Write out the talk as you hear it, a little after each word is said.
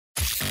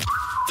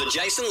The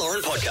Jason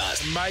Lauren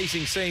Podcast.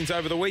 Amazing scenes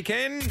over the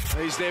weekend.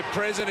 He's their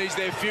present, he's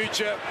their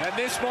future, and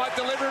this might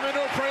deliver him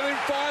into a prelim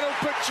final.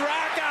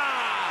 Petrarca!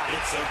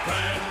 It's a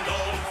grand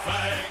old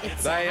flag.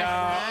 They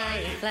are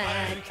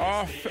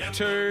off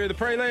to the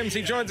prelims.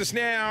 He joins us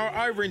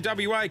now over in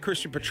WA.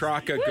 Christian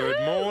Petrarca,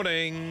 good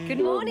morning. Good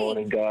Good morning.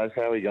 morning, guys.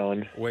 How are we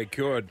going? We're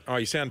good. Oh,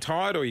 you sound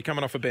tired or are you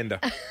coming off a bender?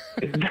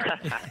 No,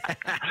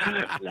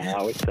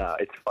 it's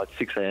like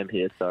 6 a.m.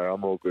 here, so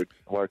I'm all good.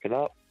 Woken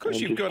up. Because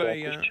and you've got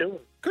just chilling.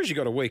 you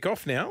got a week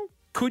off now.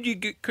 Could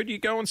you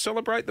go and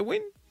celebrate the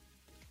win?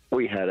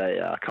 We had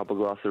a couple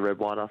of glasses of red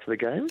wine after the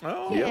game.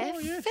 Oh, Yeah,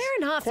 yes. fair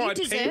enough. Quite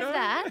you deserve Pinot.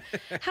 that.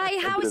 Hey,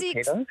 how was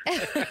bit of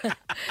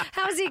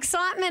how was the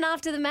excitement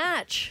after the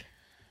match?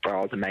 Oh,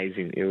 it was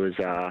amazing. It was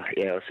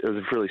it was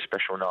a really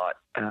special night.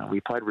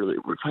 We played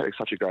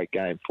such a great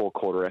game,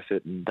 4-quarter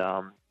effort, and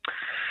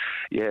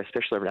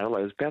especially over in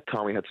Adelaide. It was about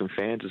time we had some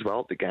fans as well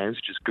at the games,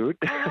 which is good.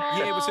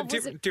 Yeah, it was a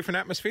was different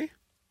atmosphere.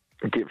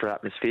 Different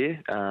atmosphere.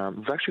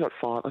 We've actually got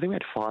 5. I think we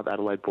had 5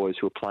 Adelaide boys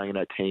who were playing in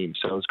our team,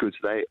 so it was good.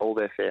 So all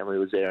their family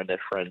was there and their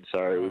friends. So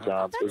it was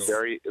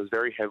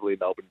very heavily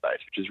Melbourne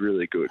based, which is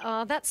really good.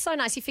 Oh, that's so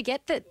nice. You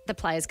forget that the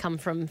players come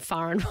from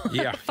far and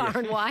Yeah,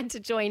 wide to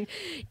join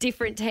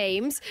different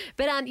teams.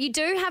 But you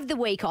do have the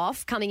week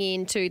off coming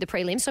into the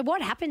prelims. So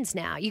what happens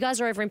now? You guys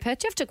are over in Perth.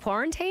 Do you have to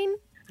quarantine?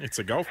 It's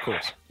a golf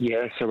course.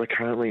 Yeah, so we're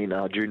currently in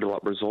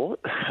Joondalup Resort,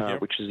 Yep.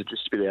 which is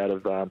just a bit out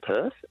of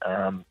Perth,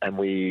 and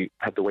we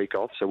had the week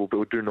off, so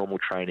we'll do normal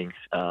training.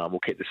 We'll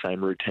keep the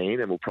same routine,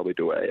 and we'll probably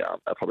do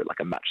probably like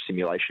a match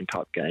simulation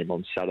type game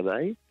on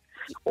Saturday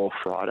or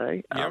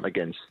Friday Yep.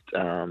 against.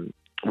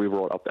 We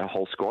brought up our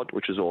whole squad,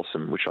 which is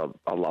awesome, which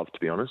I love, to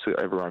be honest.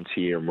 Everyone's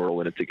here and we're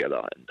all in it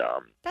together. And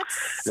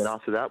That's then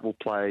after that,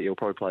 you'll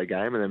probably play a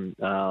game, and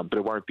then but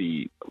it won't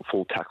be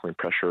full tackling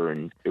pressure,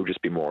 and it'll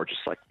just be more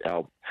just like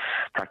our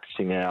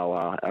practicing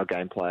our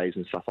game plays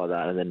and stuff like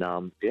that. And then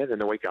then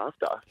the week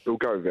after, it'll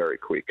go very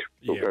quick.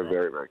 It'll Yeah, go right.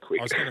 very, very quick.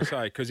 I was going to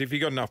say, because if you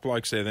got enough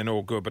blokes there, then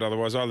all good. But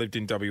otherwise, I lived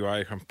in WA.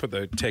 I can put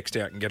the text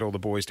out and get all the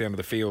boys down to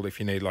the field if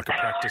you need like a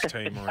practice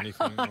team or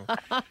anything.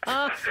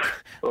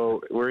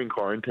 Well, we're in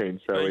quarantine,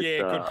 so it's,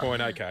 yeah, good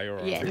point. Okay, all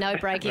right. Yeah, no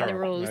breaking the All right,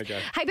 rules. okay.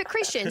 Hey, but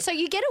Christian, so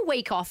you get a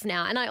week off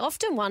now, and I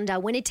often wonder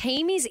when a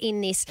team is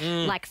in this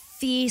like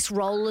fierce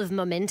roll of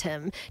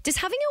momentum, does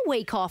having a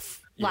week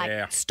off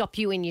Yeah. stop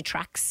you in your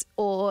tracks,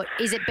 or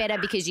is it better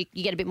because you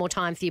get a bit more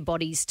time for your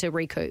bodies to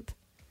recoup?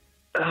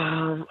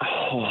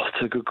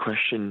 it's a good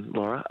question,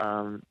 Laura.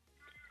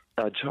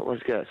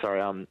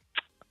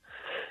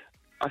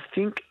 I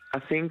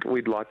think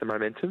we'd like the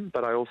momentum,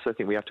 but I also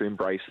think we have to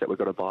embrace that we've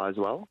got to buy as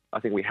well. I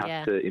think we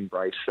have to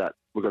embrace that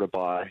we've got to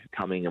buy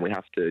coming, and we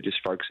have to just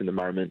focus in the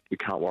moment. We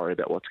can't worry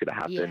about what's going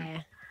to happen.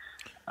 Yeah.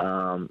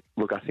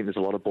 Look, I think there's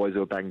a lot of boys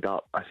who are banged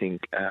up. I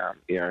think,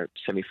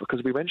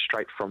 because we went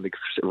straight from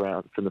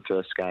the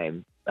first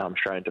game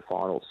straight into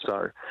finals.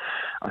 So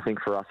I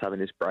think for us having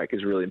this break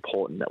is really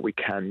important that we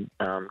can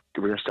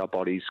rest our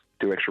bodies,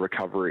 do extra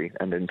recovery,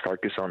 and then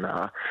focus on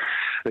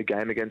the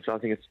game against, I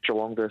think it's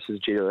Geelong versus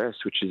GWS,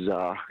 which is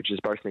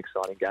both an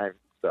exciting game.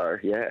 So,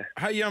 yeah.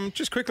 Hey,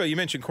 just quickly, you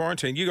mentioned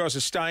quarantine. You guys are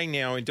staying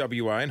now in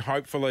WA, and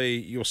hopefully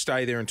you'll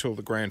stay there until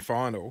the grand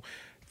final.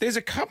 There's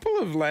a couple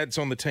of lads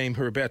on the team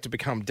who are about to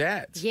become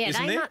dads. Yeah,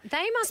 isn't there?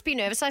 they must be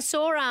nervous. I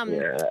saw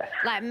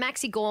like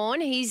Maxi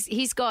Gawn.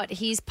 He's got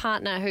his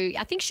partner who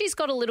I think she's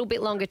got a little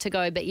bit longer to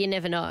go, but you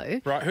never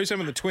know. Right, who's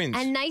having the twins?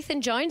 And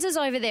Nathan Jones is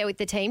over there with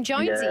the team.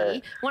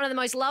 Jonesy, one of the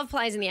most loved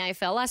players in the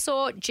AFL. I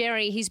saw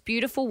Jerry, his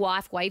beautiful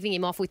wife, waving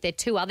him off with their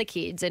 2 other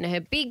kids and her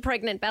big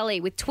pregnant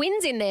belly with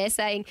twins in there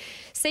saying,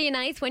 "See you,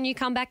 Nath, when you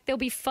come back, there'll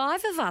be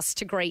 5 of us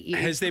to greet you."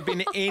 Has there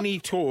been any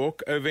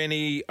talk of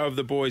any of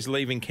the boys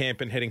leaving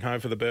camp and heading home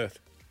for the birth?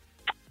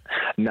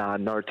 Nah,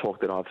 no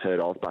talk that I've heard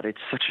of, but it's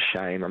such a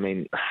shame. I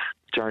mean,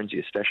 Jonesy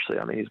especially.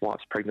 I mean, his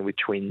wife's pregnant with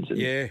twins. And,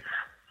 Yeah.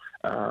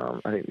 I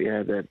think,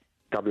 the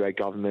WA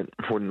government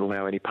wouldn't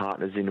allow any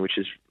partners in, which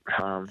is,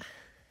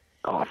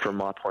 from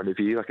my point of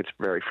view, like it's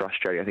very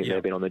frustrating. I think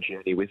they've been on the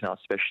journey with us,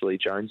 especially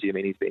Jonesy. I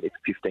mean, he's been here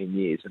for 15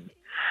 years, and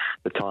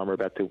the time we're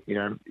about to,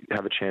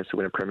 have a chance to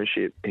win a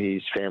premiership,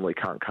 his family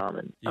can't come.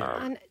 And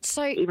And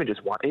so even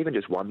just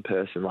one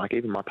person, like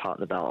even my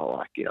partner Bella,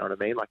 like, you know what I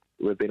mean? Like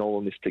we've been all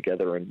in this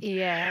together, and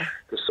yeah.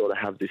 to sort of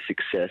have this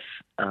success,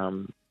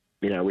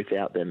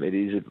 without them, it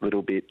is a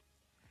little bit.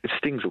 It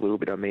stings a little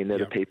bit. I mean, they're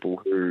the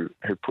people who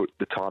put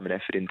the time and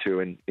effort into,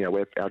 and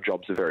our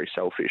jobs are very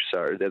selfish,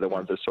 so they're the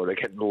ones that sort of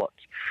get a lot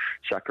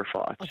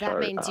sacrificed. Well, that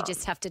means you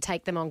just have to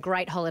take them on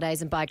great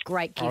holidays and buy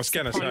great I was gifts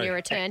gonna upon say. your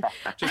return.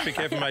 Just be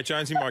careful, mate.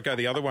 Jonesy might go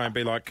the other way and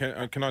be like,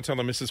 can I tell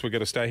the missus we've got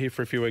to stay here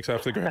for a few weeks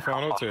after the grand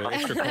final to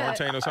extra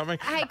quarantine or something?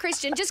 Hey,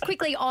 Christian, just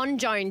quickly on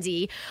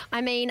Jonesy. I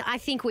mean, I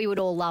think we would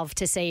all love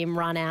to see him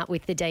run out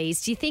with the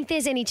Ds. Do you think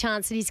there's any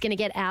chance that he's going to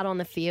get out on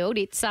the field?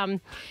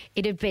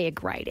 It'd be a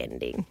great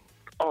ending.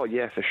 Oh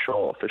yeah, for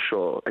sure.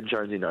 And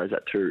Jonesy knows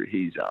that too.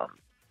 He's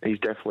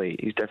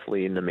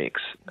definitely in the mix.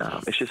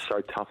 It's just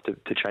so tough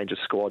to change a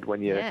squad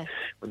when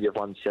you've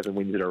won 7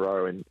 wins in a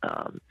row, and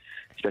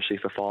especially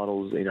for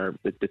finals,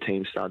 the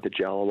team's starting to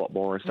gel a lot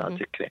more and starting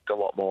to connect a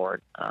lot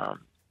more.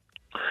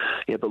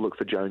 But look,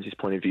 for Jonesy's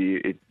point of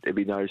view, it'd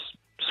be no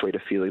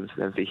sweeter feelings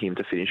than for him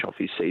to finish off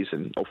his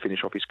season or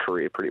finish off his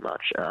career pretty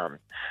much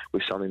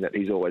with something that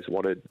he's always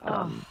wanted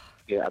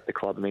at the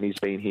club. I mean, he's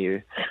been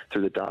here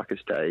through the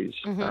darkest days.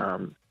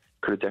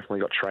 Could have definitely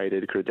got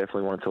traded, could have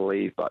definitely wanted to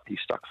leave, but he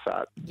stuck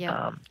fat.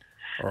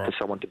 For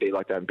someone to be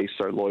like that and be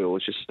so loyal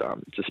is just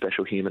it's a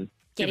special human.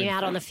 Get him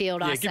out on the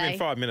field, I say. Give him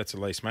 5 minutes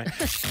at least, mate.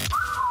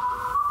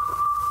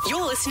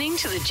 You're listening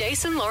to the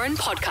Jason Lauren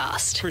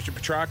podcast. Christian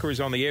Petrarca is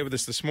on the air with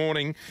us this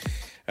morning.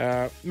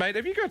 Mate,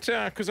 have you got,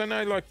 because I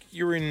know like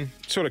you're in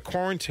sort of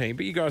quarantine,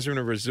 but you guys are in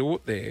a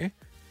resort there.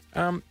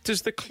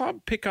 Does the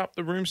club pick up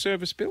the room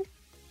service bill?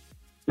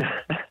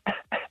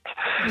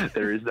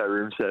 There is no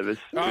room service.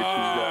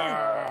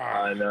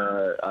 I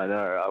know.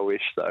 I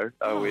wish so.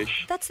 I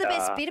wish. That's the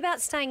best bit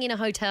about staying in a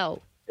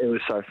hotel. It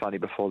was so funny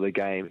before the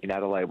game in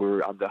Adelaide. We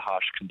were under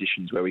harsh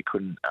conditions where we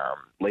couldn't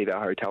leave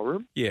our hotel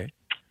room. Yeah.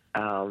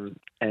 And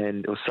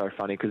it was so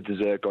funny because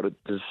dessert got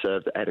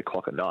served at 8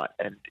 o'clock at night,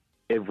 and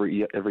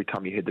every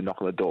time you heard the knock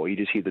on the door, you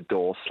just hear the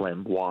door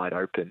slam wide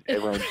open.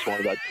 Everyone just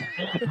wanted that.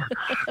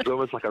 It's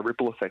almost like a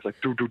ripple effect, like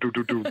do do do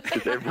do do.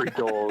 Just every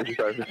door just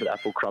opens an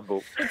apple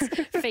crumble.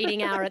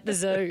 Feeding hour at the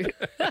zoo.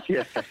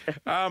 Yeah.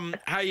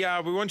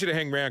 Hey, we want you to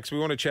hang around because we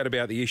want to chat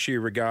about the issue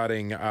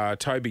regarding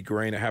Toby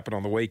Green. It happened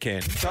on the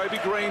weekend. Toby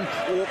Green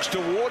walks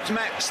towards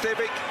Matt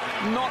Stevic,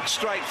 not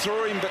straight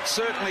through him, but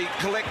certainly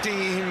collecting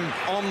him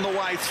on the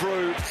way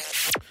through.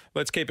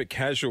 Let's keep it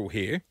casual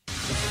here.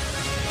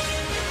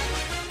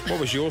 What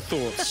was your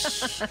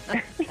thoughts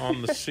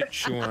on the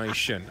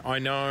situation? I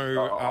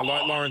know,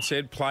 like Lauren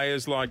said,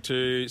 players like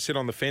to sit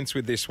on the fence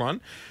with this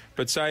one.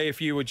 But say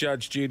if you were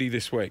Judge Judy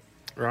this week,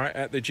 right,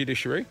 at the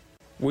judiciary,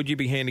 would you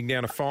be handing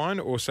down a fine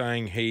or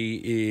saying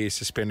he is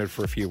suspended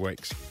for a few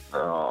weeks?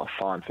 Oh,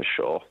 fine for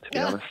sure, to be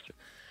honest.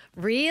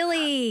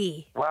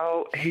 Really?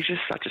 Well, he's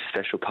just such a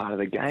special part of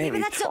the game. Yeah, but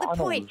that's not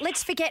the point.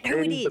 Let's forget who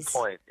it is.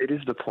 It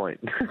is the point.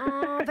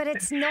 Oh, but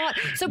it's not.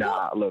 So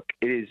look,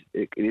 it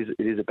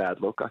is a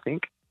bad look, I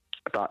think.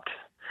 But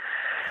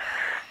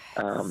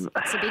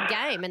it's a big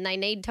game, and they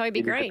need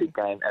Toby Green. It's a big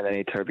game, and they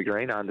need Toby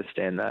Green. I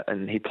understand that,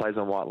 and he plays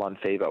on white line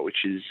fever,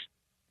 which is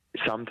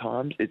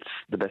sometimes it's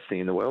the best thing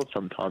in the world.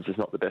 Sometimes it's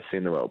not the best thing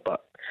in the world.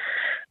 But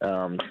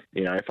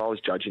if I was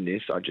judging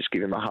this, I'd just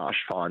give him a harsh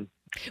fine.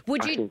 I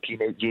think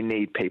you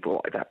need people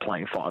like that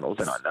playing finals,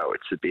 and I know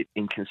it's a bit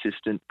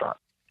inconsistent, but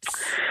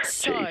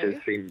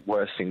there's been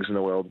worse things in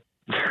the world.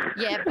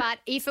 Yeah, but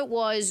if it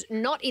was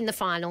not in the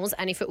finals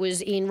and if it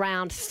was in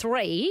round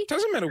 3...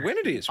 Doesn't matter when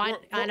it is.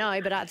 I know,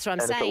 but that's what I'm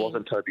saying. And if it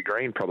wasn't Toby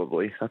Green,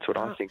 probably. That's what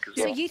I think as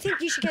well. So you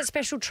think you should get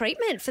special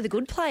treatment for the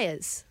good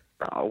players?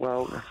 Oh,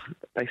 well,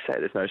 they say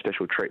there's no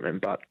special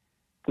treatment, but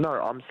no,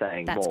 I'm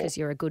saying that's because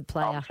you're a good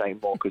player. I'm saying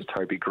more because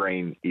Toby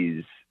Green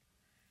is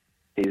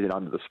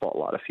under the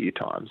spotlight a few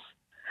times.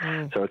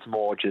 So it's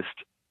more just,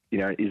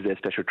 is there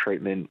special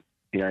treatment?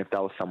 If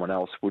that was someone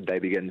else, would they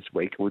be getting this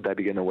week? Would they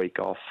be getting a week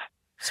off?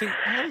 See,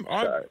 I've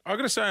got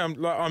to say,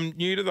 I'm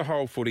new to the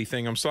whole footy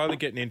thing. I'm slowly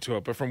getting into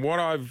it. But from what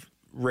I've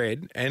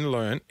read and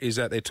learnt is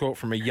that they're taught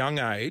from a young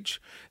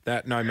age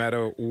that no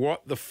matter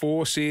what the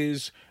force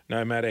is,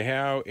 no matter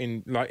how,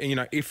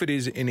 if it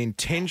is an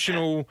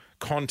intentional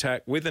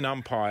contact with an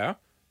umpire,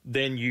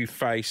 then you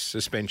face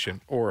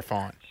suspension or a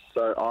fine.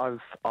 So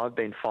I've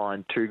been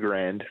fined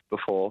 $2,000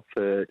 before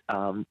for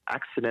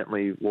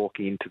accidentally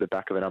walking into the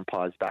back of an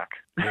umpire's back.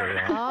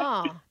 Yeah,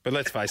 right. But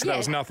let's face it, that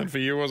was nothing for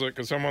you, was it?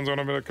 Because someone's on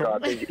a bit of call. I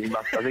think he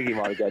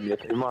might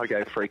have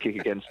gave a free kick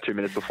against 2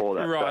 minutes before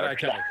that. Right,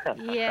 so.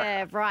 okay.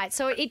 Yeah, right.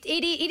 So it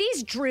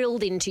is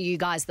drilled into you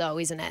guys, though,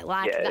 isn't it?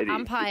 Like the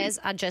umpires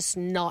are just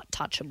not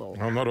touchable.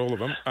 Well, not all of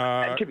them.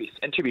 And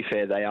to be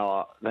fair, they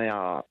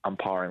are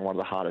umpiring one of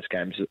the hardest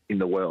games in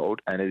the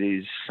world, and it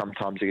is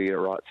sometimes you get it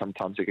right,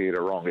 sometimes you get it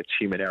wrong. It's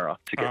human error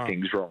to get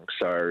things wrong.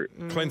 So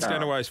Clint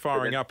Stanaway's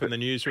firing up in the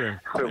newsroom.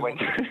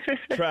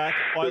 Track,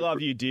 I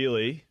love you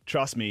dearly.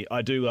 Trust me,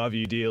 I do love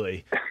you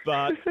dearly.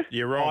 But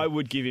you're wrong. I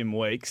would give him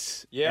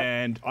weeks. Yeah.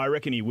 And I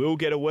reckon he will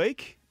get a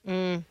week.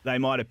 They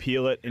might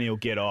appeal it and he'll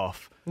get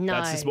off. No.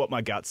 That's just what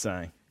my gut's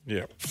saying.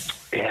 Yeah.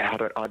 Yeah,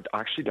 I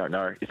actually don't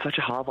know. It's such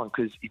a hard one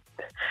because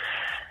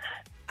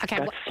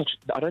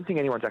I don't think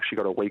anyone's actually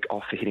got a week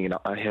off for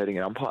hurting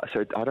an umpire.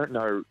 So I don't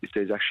know if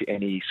there's actually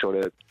any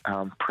sort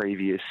of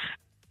previous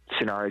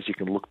scenarios you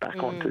can look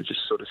back on to just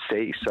sort of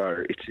see.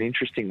 So it's an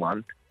interesting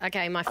one.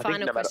 Okay, my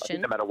final question. I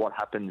think no matter what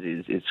happens,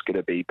 it's going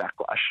to be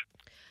backlash.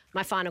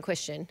 My final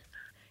question.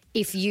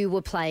 If you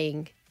were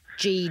playing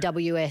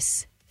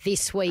GWS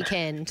this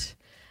weekend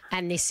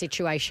and this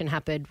situation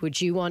happened,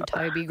 would you want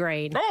Toby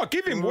Green? Oh,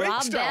 give him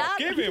weeks, out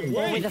give him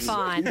weeks. with a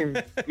fine.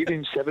 Give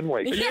him 7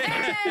 weeks.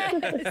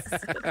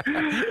 Yes!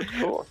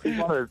 Of course. He's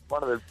one of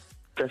the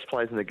best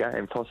players in the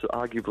game,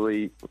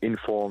 arguably in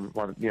form,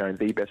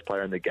 the best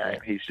player in the game.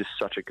 He's just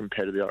such a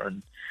competitor,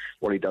 and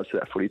what he does to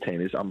that footy team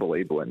is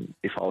unbelievable. And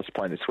if I was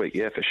playing this week,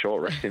 for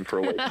sure, rest him for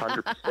a week,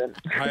 100%.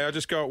 Hey, I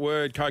just got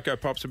word Cocoa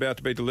Pop's about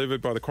to be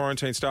delivered by the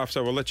quarantine staff,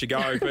 so we'll let you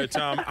go. But,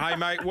 hey,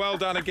 mate, well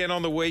done again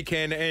on the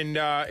weekend, and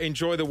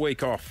enjoy the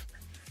week off.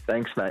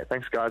 Thanks, mate.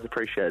 Thanks, guys.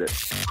 Appreciate it.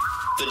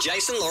 The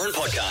Jason Lauren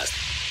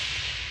Podcast.